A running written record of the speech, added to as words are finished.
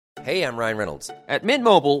Hey, I'm Ryan Reynolds. At Mint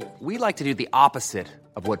Mobile, we like to do the opposite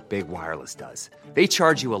of what Big Wireless does. They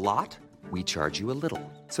charge you a lot, we charge you a little.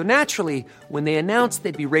 So naturally, when they announced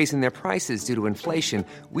they'd be raising their prices due to inflation,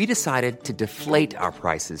 we decided to deflate our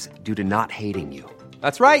prices due to not hating you.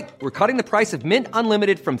 That's right. We're cutting the price of Mint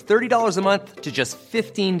Unlimited from $30 a month to just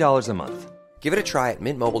 $15 a month. Give it a try at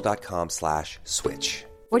mintmobile.com/switch.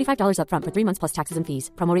 $45 up front for 3 months plus taxes and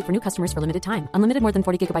fees. Promo rate for new customers for limited time. Unlimited more than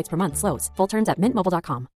 40 gigabytes per month. Slows full terms at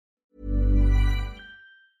mintmobile.com.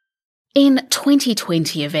 In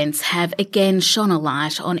 2020, events have again shone a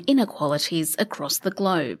light on inequalities across the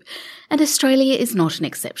globe, and Australia is not an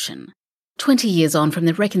exception. 20 years on from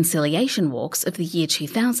the reconciliation walks of the year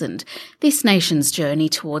 2000, this nation's journey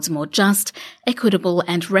towards more just, equitable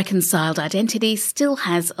and reconciled identity still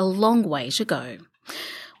has a long way to go.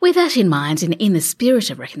 With that in mind and in the spirit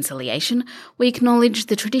of reconciliation, we acknowledge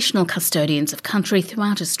the traditional custodians of country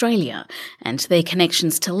throughout Australia and their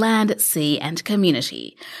connections to land, sea and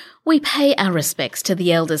community. We pay our respects to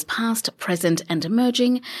the elders past, present and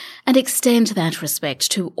emerging, and extend that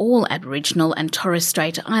respect to all Aboriginal and Torres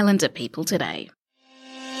Strait Islander people today.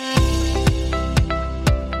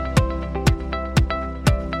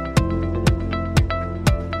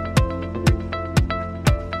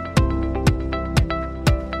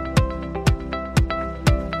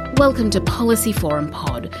 Welcome to Policy Forum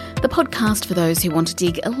Pod, the podcast for those who want to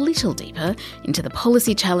dig a little deeper into the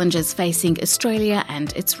policy challenges facing Australia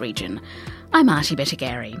and its region. I'm Artie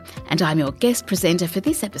Bettigary, and I'm your guest presenter for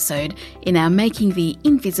this episode in our Making the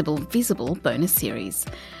Invisible Visible bonus series.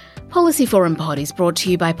 Policy Forum Pod is brought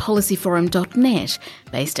to you by policyforum.net,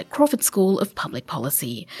 based at Crawford School of Public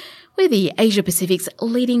Policy. We're the Asia Pacific's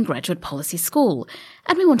leading graduate policy school,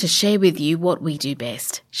 and we want to share with you what we do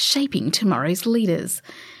best, shaping tomorrow's leaders.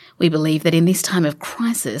 We believe that in this time of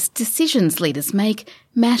crisis, decisions leaders make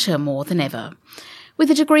matter more than ever.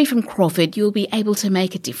 With a degree from Crawford, you'll be able to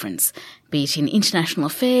make a difference, be it in international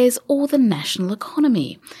affairs or the national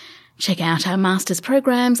economy. Check out our master's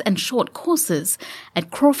programs and short courses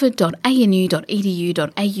at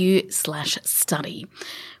crawford.anu.edu.au/study.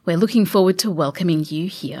 We're looking forward to welcoming you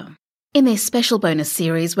here. In this special bonus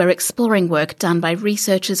series, we're exploring work done by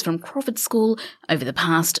researchers from Crawford School over the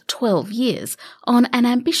past 12 years on an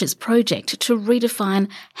ambitious project to redefine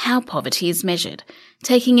how poverty is measured,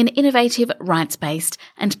 taking an innovative, rights-based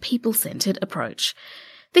and people-centred approach.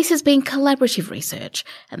 This has been collaborative research,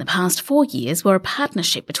 and the past 4 years were a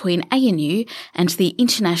partnership between ANU and the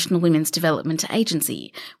International Women's Development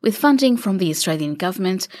Agency, with funding from the Australian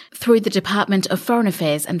Government through the Department of Foreign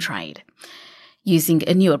Affairs and Trade. Using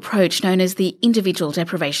a new approach known as the Individual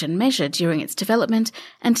Deprivation Measure during its development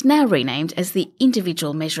and now renamed as the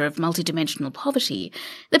Individual Measure of Multidimensional Poverty,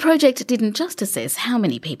 the project didn't just assess how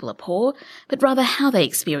many people are poor, but rather how they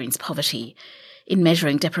experience poverty. In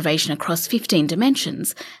measuring deprivation across 15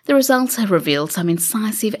 dimensions, the results have revealed some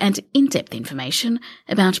incisive and in-depth information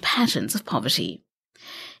about patterns of poverty.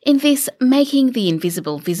 In this Making the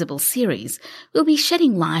Invisible Visible series, we'll be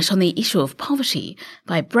shedding light on the issue of poverty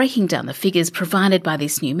by breaking down the figures provided by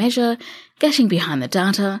this new measure, getting behind the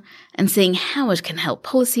data, and seeing how it can help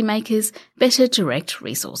policymakers better direct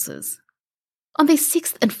resources. On this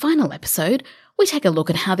sixth and final episode, we take a look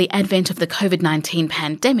at how the advent of the COVID-19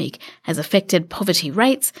 pandemic has affected poverty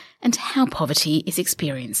rates and how poverty is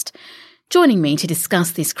experienced. Joining me to discuss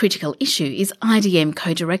this critical issue is IDM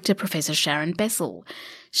Co-Director Professor Sharon Bessell.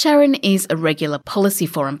 Sharon is a regular Policy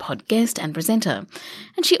Forum Pod guest and presenter,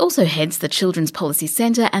 and she also heads the Children's Policy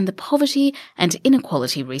Centre and the Poverty and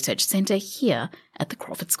Inequality Research Centre here at the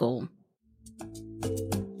Crawford School.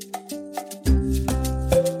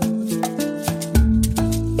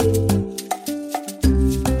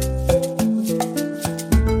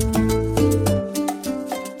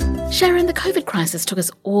 Sharon, the COVID crisis took us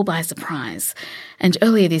all by surprise, and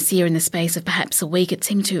earlier this year, in the space of perhaps a week, it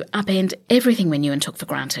seemed to upend everything we knew and took for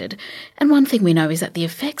granted. And one thing we know is that the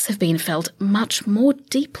effects have been felt much more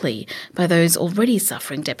deeply by those already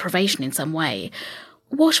suffering deprivation in some way.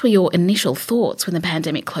 What were your initial thoughts when the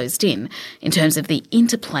pandemic closed in terms of the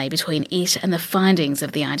interplay between it and the findings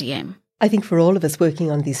of the IDM? I think for all of us working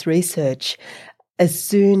on this research, as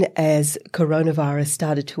soon as coronavirus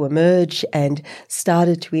started to emerge and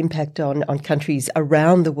started to impact on countries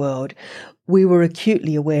around the world, we were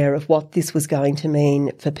acutely aware of what this was going to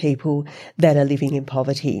mean for people that are living in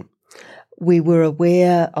poverty. We were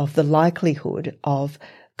aware of the likelihood of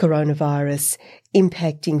coronavirus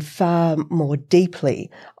impacting far more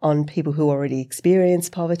deeply on people who already experience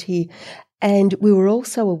poverty And we were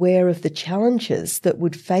also aware of the challenges that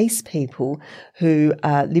would face people who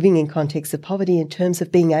are living in contexts of poverty in terms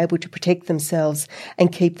of being able to protect themselves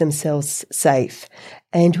and keep themselves safe.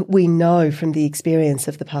 And we know from the experience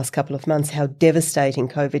of the past couple of months how devastating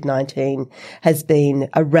COVID-19 has been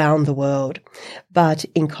around the world. But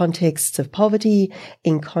in contexts of poverty,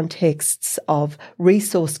 in contexts of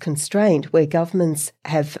resource constraint, where governments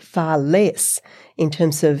have far less in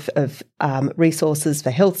terms of resources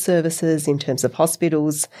for health services, in terms of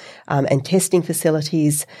hospitals and testing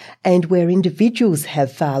facilities, and where individuals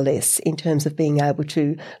have far less in terms of being able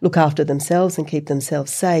to look after themselves and keep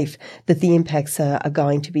themselves safe, that the impacts are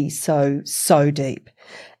going to be so deep.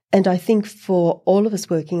 And I think for all of us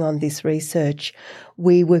working on this research,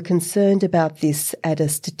 we were concerned about this at a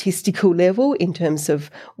statistical level in terms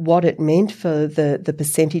of what it meant for the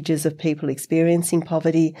percentages of people experiencing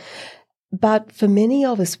poverty. But for many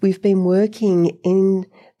of us, we've been working in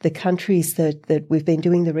the countries that we've been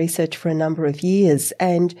doing the research for a number of years,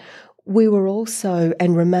 and we were also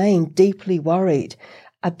and remain deeply worried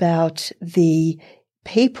about the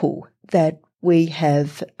people that we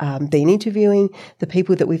have been interviewing, the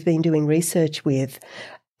people that we've been doing research with.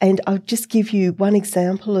 And I'll just give you one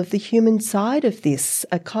example of the human side of this.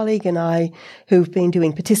 A colleague and I, who've been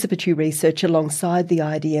doing participatory research alongside the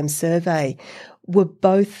IDM survey, were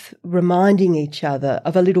both reminding each other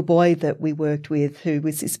of a little boy that we worked with who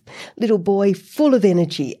was this little boy full of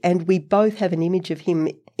energy. And we both have an image of him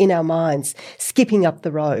in our minds skipping up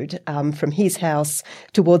the road from his house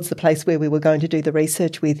towards the place where we were going to do the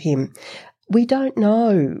research with him. We don't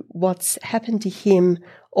know what's happened to him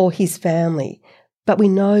or his family, but we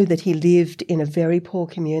know that he lived in a very poor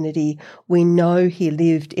community. We know he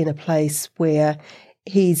lived in a place where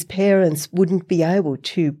his parents wouldn't be able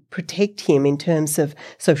to protect him in terms of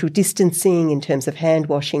social distancing, in terms of hand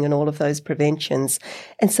washing and all of those preventions.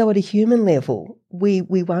 And so at a human level, we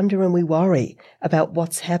wonder and we worry about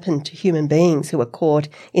what's happened to human beings who are caught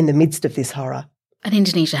in the midst of this horror. And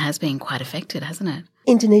Indonesia has been quite affected, hasn't it?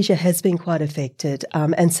 Indonesia has been quite affected,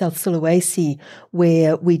 and South Sulawesi,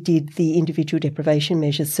 where we did the individual deprivation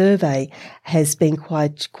measure survey, has been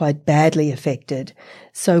quite badly affected.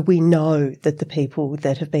 So we know that the people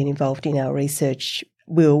that have been involved in our research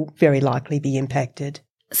will very likely be impacted.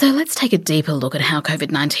 So let's take a deeper look at how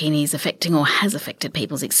COVID-19 is affecting or has affected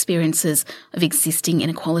people's experiences of existing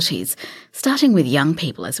inequalities. Starting with young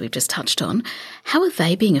people, as we've just touched on, how are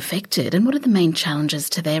they being affected and what are the main challenges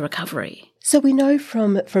to their recovery? So we know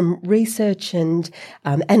from research and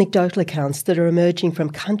anecdotal accounts that are emerging from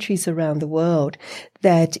countries around the world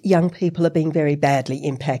that young people are being very badly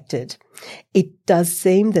impacted. It does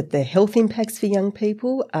seem that the health impacts for young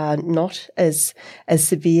people are not as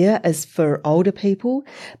severe as for older people,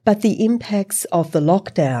 but the impacts of the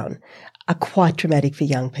lockdown are quite dramatic for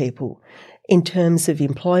young people. In terms of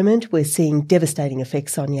employment, we're seeing devastating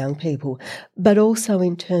effects on young people, but also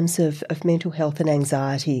in terms of mental health and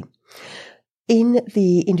anxiety. In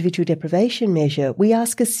the individual deprivation measure, we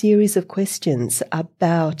ask a series of questions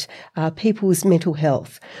about people's mental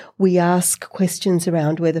health. We ask questions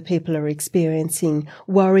around whether people are experiencing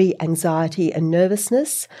worry, anxiety and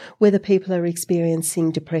nervousness, whether people are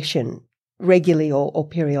experiencing depression regularly or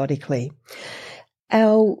periodically.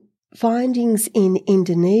 Our findings in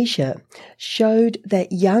Indonesia showed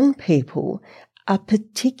that young people are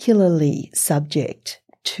particularly subject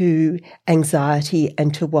to anxiety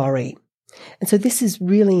and to worry. And so this is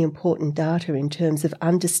really important data in terms of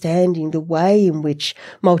understanding the way in which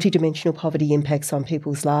multidimensional poverty impacts on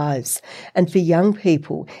people's lives. And for young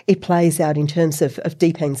people, it plays out in terms of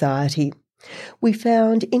deep anxiety. We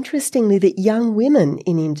found, interestingly, that young women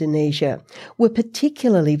in Indonesia were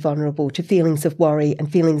particularly vulnerable to feelings of worry and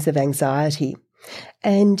feelings of anxiety.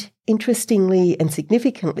 And interestingly and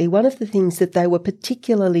significantly, one of the things that they were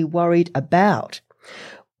particularly worried about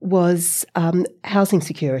was housing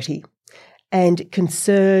security, and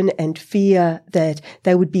concern and fear that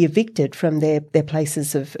they would be evicted from their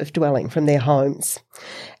places of dwelling, from their homes.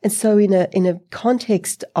 And so in a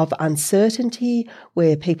context of uncertainty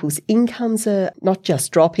where people's incomes are not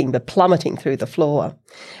just dropping but plummeting through the floor,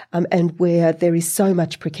 and where there is so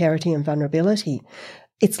much precarity and vulnerability,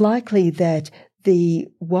 it's likely that the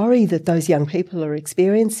worry that those young people are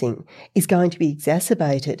experiencing is going to be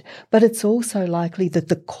exacerbated, but it's also likely that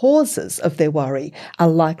the causes of their worry are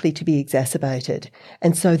likely to be exacerbated.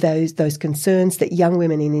 And so those concerns that young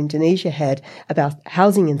women in Indonesia had about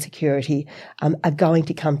housing insecurity are going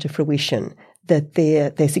to come to fruition, that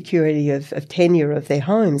their security of tenure of their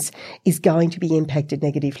homes is going to be impacted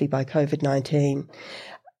negatively by COVID-19.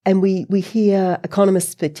 And we hear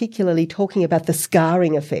economists particularly talking about the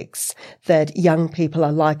scarring effects that young people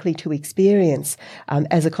are likely to experience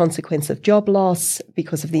as a consequence of job loss,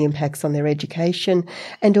 because of the impacts on their education,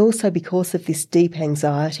 and also because of this deep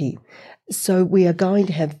anxiety. So we are going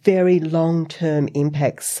to have very long-term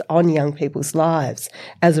impacts on young people's lives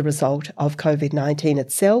as a result of COVID-19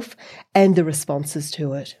 itself and the responses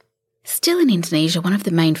to it. Still in Indonesia, one of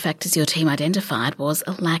the main factors your team identified was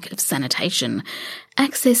a lack of sanitation.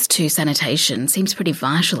 Access to sanitation seems pretty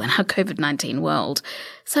vital in our COVID-19 world.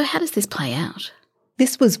 So how does this play out?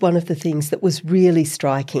 This was one of the things that was really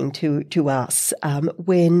striking to us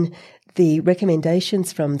when the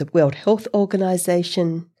recommendations from the World Health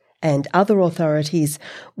Organization and other authorities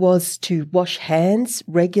was to wash hands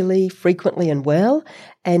regularly, frequently and well,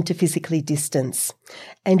 and to physically distance.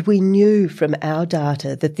 And we knew from our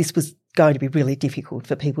data that this was going to be really difficult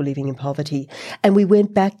for people living in poverty. And we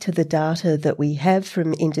went back to the data that we have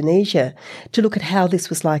from Indonesia to look at how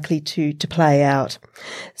this was likely to play out.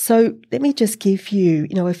 So let me just give you,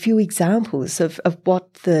 a few examples of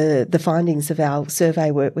what the findings of our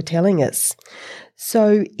survey were telling us.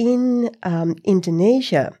 So in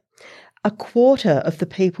Indonesia, a quarter of the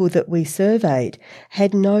people that we surveyed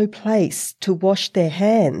had no place to wash their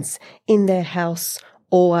hands in their house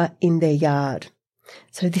or in their yard.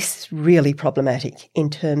 So this is really problematic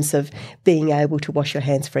in terms of being able to wash your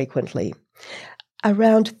hands frequently.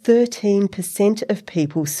 Around 13% of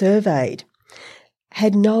people surveyed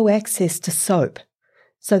had no access to soap.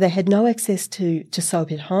 So they had no access to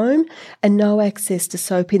soap at home and no access to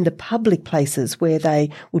soap in the public places where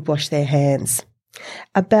they would wash their hands.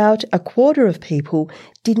 About a quarter of people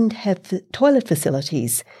didn't have the toilet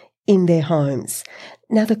facilities in their homes.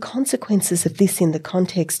 Now, the consequences of this in the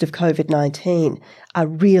context of COVID-19 are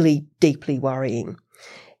really deeply worrying.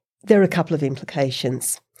 There are a couple of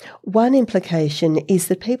implications. One implication is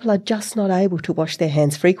that people are just not able to wash their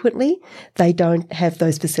hands frequently. They don't have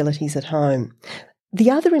those facilities at home.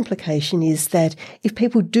 The other implication is that if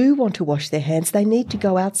people do want to wash their hands, they need to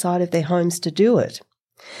go outside of their homes to do it.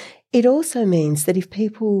 It also means that if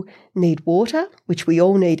people need water, which we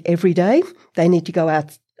all need every day, they need to go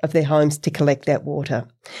out of their homes to collect that water.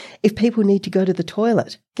 If people need to go to the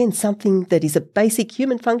toilet, again, something that is a basic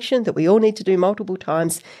human function that we all need to do multiple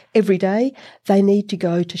times every day, they need to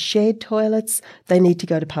go to shared toilets, they need to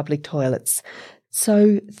go to public toilets.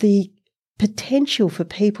 So the potential for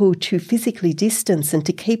people to physically distance and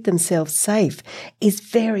to keep themselves safe is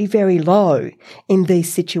very, very low in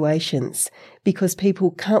these situations because people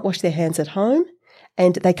can't wash their hands at home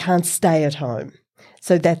and they can't stay at home.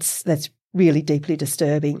 So that's really deeply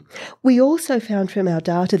disturbing. We also found from our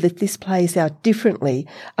data that this plays out differently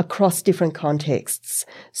across different contexts.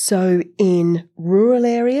 So in rural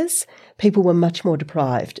areas, people were much more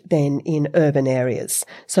deprived than in urban areas.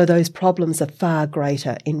 So those problems are far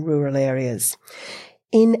greater in rural areas.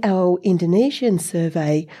 In our Indonesian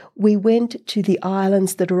survey, we went to the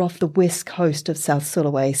islands that are off the west coast of South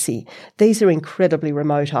Sulawesi. These are incredibly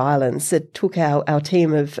remote islands. It took our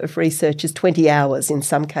team of researchers 20 hours in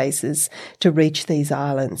some cases to reach these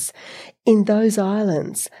islands. In those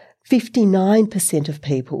islands, 59% of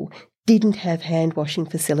people didn't have hand washing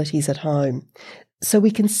facilities at home. So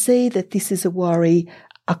we can see that this is a worry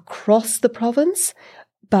across the province,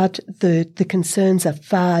 but the concerns are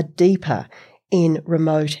far deeper in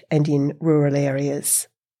remote and in rural areas.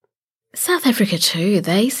 South Africa too,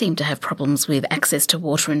 they seem to have problems with access to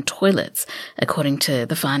water and toilets, according to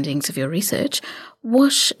the findings of your research.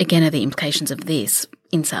 What, again, are the implications of this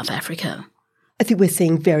in South Africa? I think we're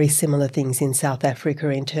seeing very similar things in South Africa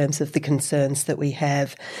in terms of the concerns that we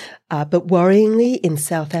have. But worryingly, in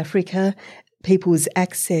South Africa, people's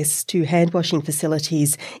access to hand-washing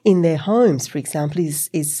facilities in their homes, for example,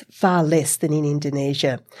 is far less than in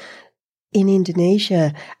Indonesia. In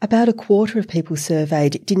Indonesia, about a quarter of people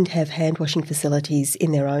surveyed didn't have hand-washing facilities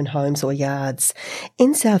in their own homes or yards.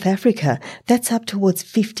 In South Africa, that's up towards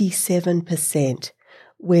 57%,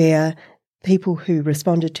 where people who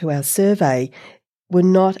responded to our survey were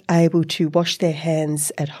not able to wash their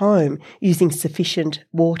hands at home using sufficient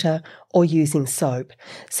water or using soap.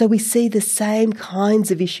 So we see the same kinds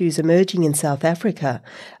of issues emerging in South Africa,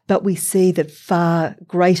 but we see that far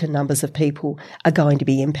greater numbers of people are going to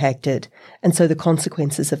be impacted. And so the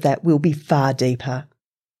consequences of that will be far deeper.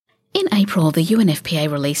 In April, the UNFPA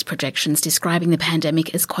released projections describing the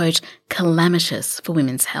pandemic as, quote, calamitous for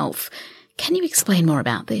women's health. Can you explain more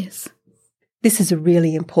about this? This is a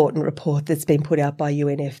really important report that's been put out by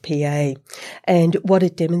UNFPA, and what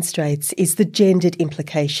it demonstrates is the gendered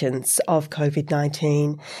implications of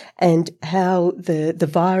COVID-19 and how the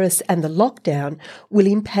virus and the lockdown will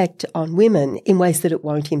impact on women in ways that it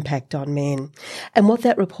won't impact on men. And what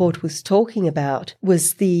that report was talking about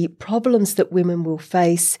was the problems that women will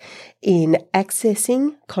face in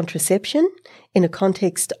accessing contraception in a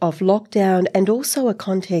context of lockdown and also a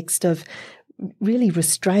context of really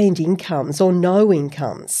restrained incomes or no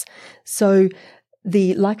incomes. So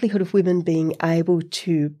the likelihood of women being able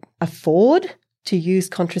to afford to use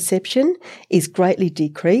contraception is greatly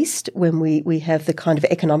decreased when we have the kind of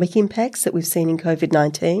economic impacts that we've seen in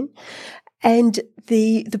COVID-19. And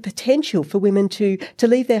the potential for women to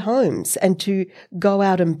leave their homes and to go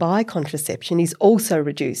out and buy contraception is also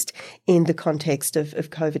reduced in the context of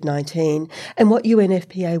COVID-19. And what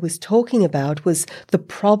UNFPA was talking about was the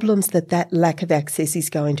problems that lack of access is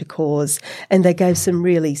going to cause. And they gave some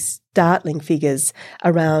really startling figures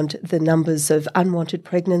around the numbers of unwanted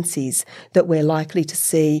pregnancies that we're likely to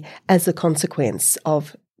see as a consequence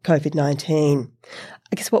of COVID-19.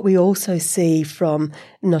 I guess what we also see from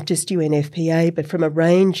not just UNFPA, but from a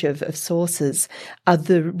range of sources are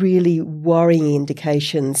the really worrying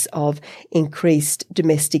indications of increased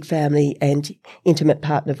domestic family and intimate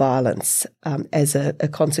partner violence as a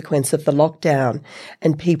consequence of the lockdown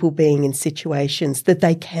and people being in situations that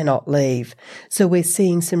they cannot leave. So we're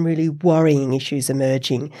seeing some really worrying issues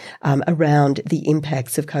emerging around the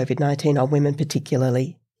impacts of COVID-19 on women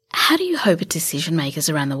particularly. How do you hope decision makers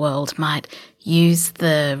around the world might use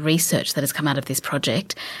the research that has come out of this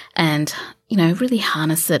project and, really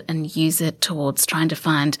harness it and use it towards trying to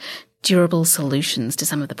find durable solutions to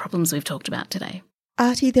some of the problems we've talked about today?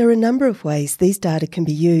 Artie, there are a number of ways these data can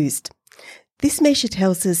be used. This measure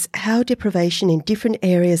tells us how deprivation in different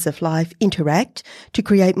areas of life interact to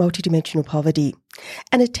create multidimensional poverty.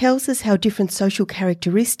 And it tells us how different social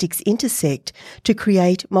characteristics intersect to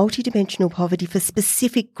create multidimensional poverty for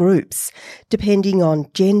specific groups, depending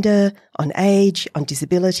on gender, on age, on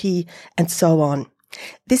disability, and so on.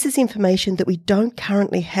 This is information that we don't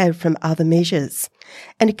currently have from other measures,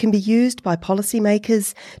 and it can be used by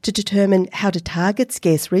policymakers to determine how to target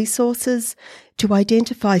scarce resources, to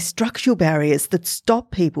identify structural barriers that stop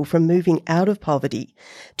people from moving out of poverty,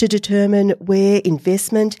 to determine where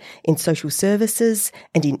investment in social services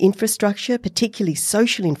and in infrastructure, particularly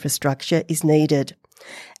social infrastructure, is needed.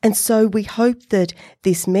 And so we hope that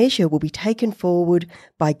this measure will be taken forward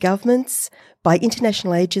by governments, by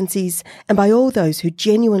international agencies, and by all those who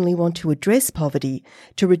genuinely want to address poverty,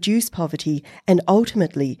 to reduce poverty, and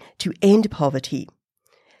ultimately to end poverty,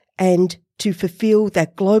 and to fulfill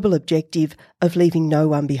that global objective of leaving no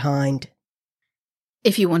one behind.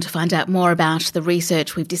 If you want to find out more about the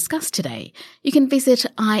research we've discussed today, you can visit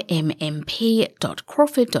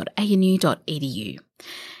immp.crawford.anu.edu.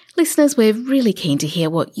 Listeners, we're really keen to hear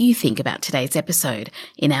what you think about today's episode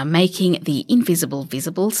in our Making the Invisible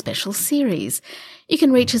Visible special series. You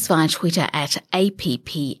can reach us via Twitter at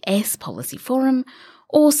APPS Policy Forum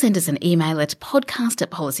or send us an email at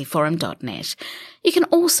podcast@policyforum.net. You can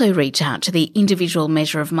also reach out to the Individual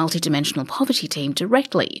Measure of Multidimensional Poverty team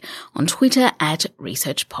directly on Twitter at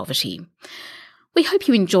ResearchPoverty. We hope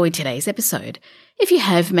you enjoyed today's episode. If you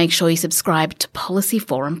have, make sure you subscribe to Policy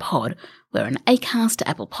Forum Pod. We're on Acast,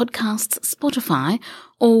 Apple Podcasts, Spotify,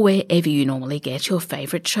 or wherever you normally get your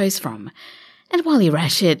favourite shows from. And while you're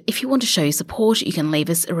at it, if you want to show your support, you can leave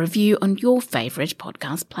us a review on your favourite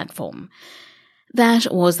podcast platform. That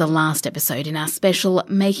was the last episode in our special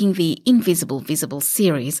Making the Invisible Visible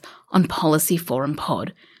series on Policy Forum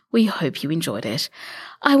Pod. We hope you enjoyed it.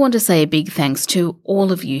 I want to say a big thanks to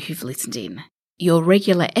all of you who've listened in. Your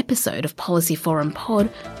regular episode of Policy Forum Pod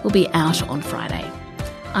will be out on Friday.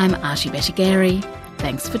 I'm Archie Bettigary.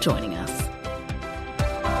 Thanks for joining us.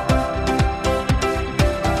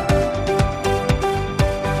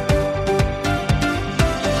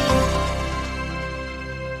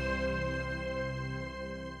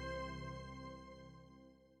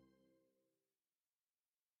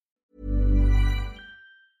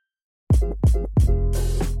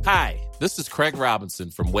 Hi, this is Craig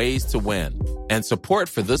Robinson from Ways to Win, and support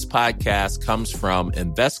for this podcast comes from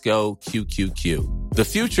Invesco QQQ. The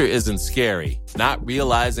future isn't scary. Not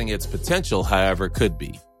realizing its potential, however, could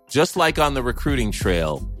be. Just like on the recruiting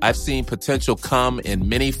trail, I've seen potential come in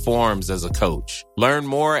many forms as a coach. Learn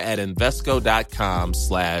more at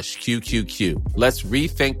Invesco.com/QQQ. Let's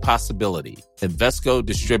rethink possibility. Invesco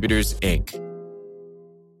Distributors, Inc.